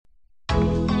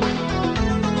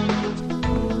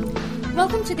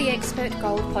Welcome to the Expert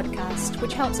Gold podcast,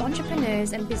 which helps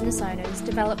entrepreneurs and business owners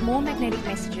develop more magnetic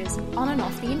messages on and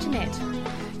off the internet.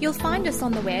 You'll find us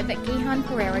on the web at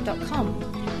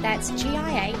gihanperera.com. That's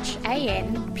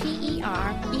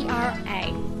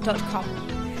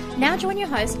GIHANPERERA.com. Now join your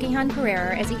host, Gihan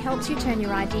Perera, as he helps you turn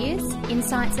your ideas,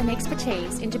 insights and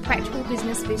expertise into practical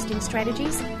business boosting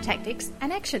strategies, tactics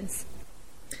and actions.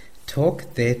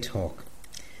 Talk their talk.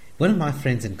 One of my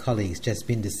friends and colleagues,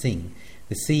 Jasbinder Singh,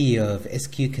 the CEO of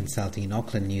SQ Consulting in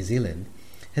Auckland, New Zealand,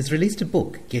 has released a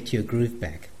book, Get Your Groove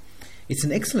Back. It's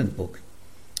an excellent book,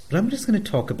 but I'm just going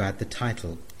to talk about the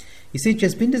title. You see,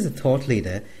 Jasbinder is a thought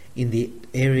leader in the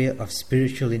area of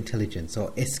spiritual intelligence,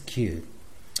 or SQ.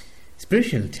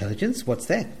 Spiritual intelligence, what's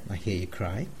that? I hear you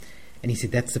cry. And he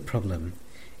said, that's the problem.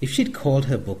 If she'd called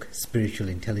her book Spiritual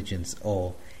Intelligence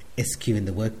or SQ in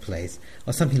the Workplace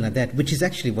or something like that, which is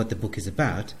actually what the book is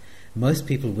about, most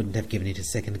people wouldn't have given it a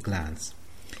second glance.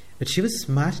 But she was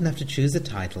smart enough to choose a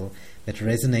title that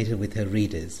resonated with her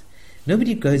readers.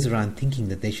 Nobody goes around thinking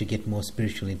that they should get more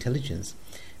spiritual intelligence,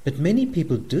 but many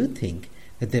people do think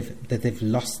that they've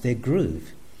lost their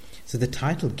groove. So the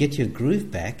title, Get Your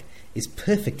Groove Back, is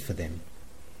perfect for them.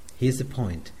 Here's the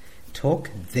point.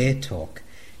 Talk their talk.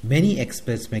 Many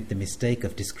experts make the mistake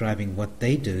of describing what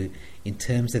they do in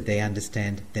terms that they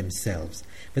understand themselves,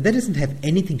 but that doesn't have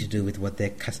anything to do with what their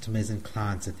customers and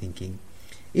clients are thinking.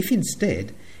 If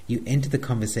instead you enter the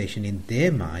conversation in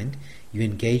their mind, you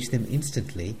engage them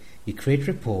instantly, you create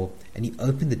rapport, and you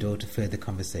open the door to further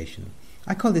conversation.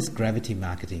 I call this gravity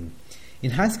marketing.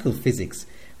 In high school physics,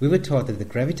 we were taught that the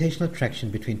gravitational attraction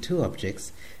between two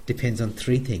objects depends on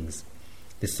three things: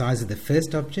 the size of the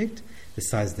first object, the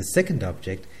size of the second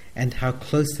object, and how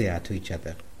close they are to each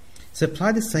other. So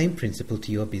apply the same principle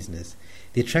to your business.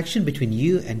 The attraction between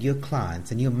you and your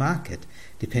clients and your market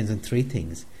depends on three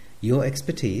things: your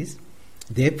expertise,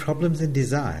 their problems and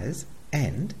desires,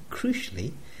 and,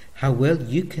 crucially, how well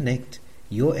you connect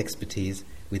your expertise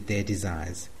with their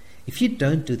desires. If you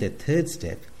don't do that third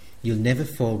step, you'll never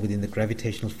fall within the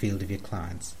gravitational field of your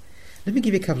clients. Let me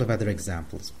give you a couple of other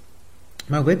examples.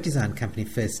 My web design company,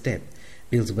 First Step,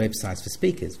 builds websites for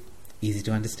speakers. Easy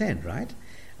to understand, right?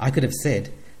 I could have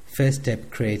said, First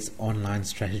Step creates online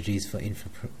strategies for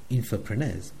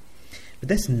infopreneurs. But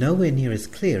that's nowhere near as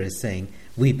clear as saying,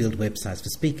 we build websites for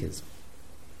speakers.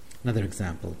 Another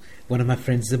example, one of my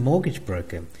friends is a mortgage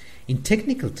broker. In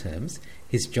technical terms,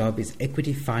 his job is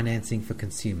equity financing for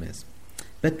consumers.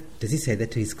 But does he say that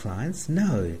to his clients?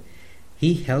 No.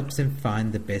 He helps them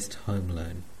find the best home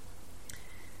loan.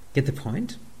 Get the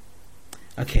point?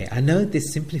 Okay, I know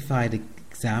this simplified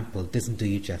example doesn't do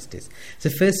you justice.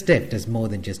 So First Step does more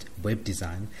than just web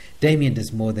design. Damien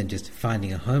does more than just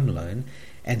finding a home loan.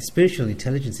 And spiritual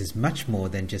intelligence is much more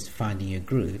than just finding your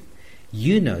groove.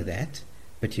 You know that,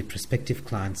 but your prospective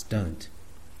clients don't.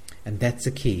 And that's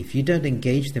the key. If you don't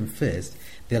engage them first,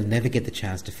 they'll never get the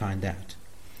chance to find out.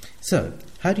 So,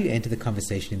 how do you enter the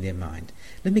conversation in their mind?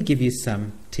 Let me give you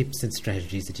some tips and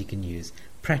strategies that you can use.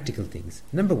 Practical things.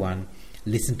 Number one,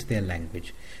 listen to their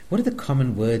language. What are the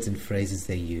common words and phrases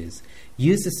they use?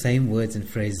 Use the same words and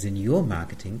phrases in your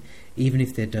marketing, even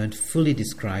if they don't fully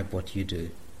describe what you do.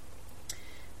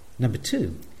 Number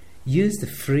two, use the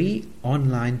free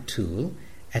online tool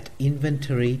at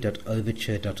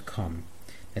inventory.overture.com.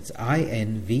 That's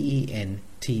INVENTORY,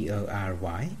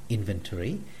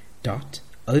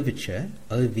 inventory.overture,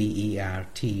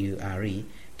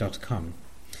 OVERTURE.com.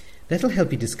 That'll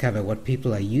help you discover what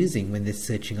people are using when they're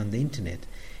searching on the internet.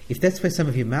 If that's where some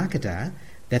of your market are,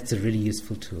 that's a really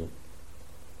useful tool.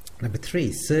 Number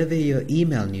three, survey your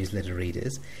email newsletter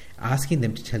readers, asking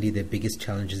them to tell you their biggest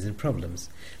challenges and problems.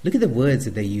 Look at the words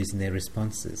that they use in their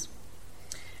responses.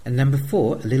 And number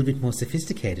four, a little bit more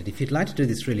sophisticated. If you'd like to do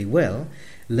this really well,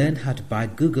 learn how to buy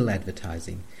Google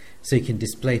advertising, so you can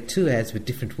display two ads with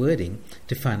different wording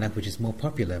to find out which is more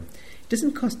popular. It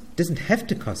doesn't have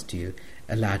to cost you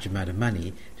a large amount of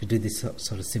money to do this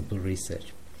sort of simple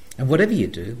research. And whatever you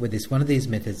do, whether it's one of these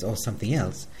methods or something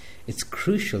else, it's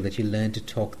crucial that you learn to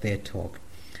talk their talk.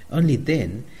 Only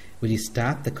then will you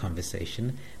start the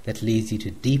conversation that leads you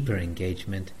to deeper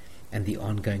engagement and the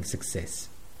ongoing success.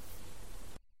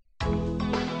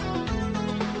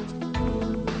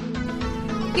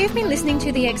 You've been listening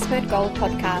to the Expert Gold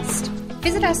podcast.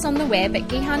 Visit us on the web at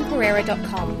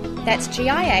gihanperera.com. That's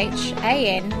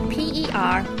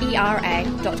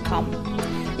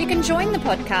GIHANPERERA.com. You can join the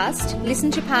podcast,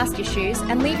 listen to past issues,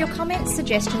 and leave your comments,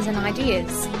 suggestions, and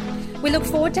ideas. We look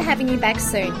forward to having you back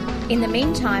soon. In the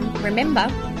meantime, remember,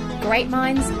 great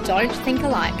minds don't think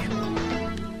alike.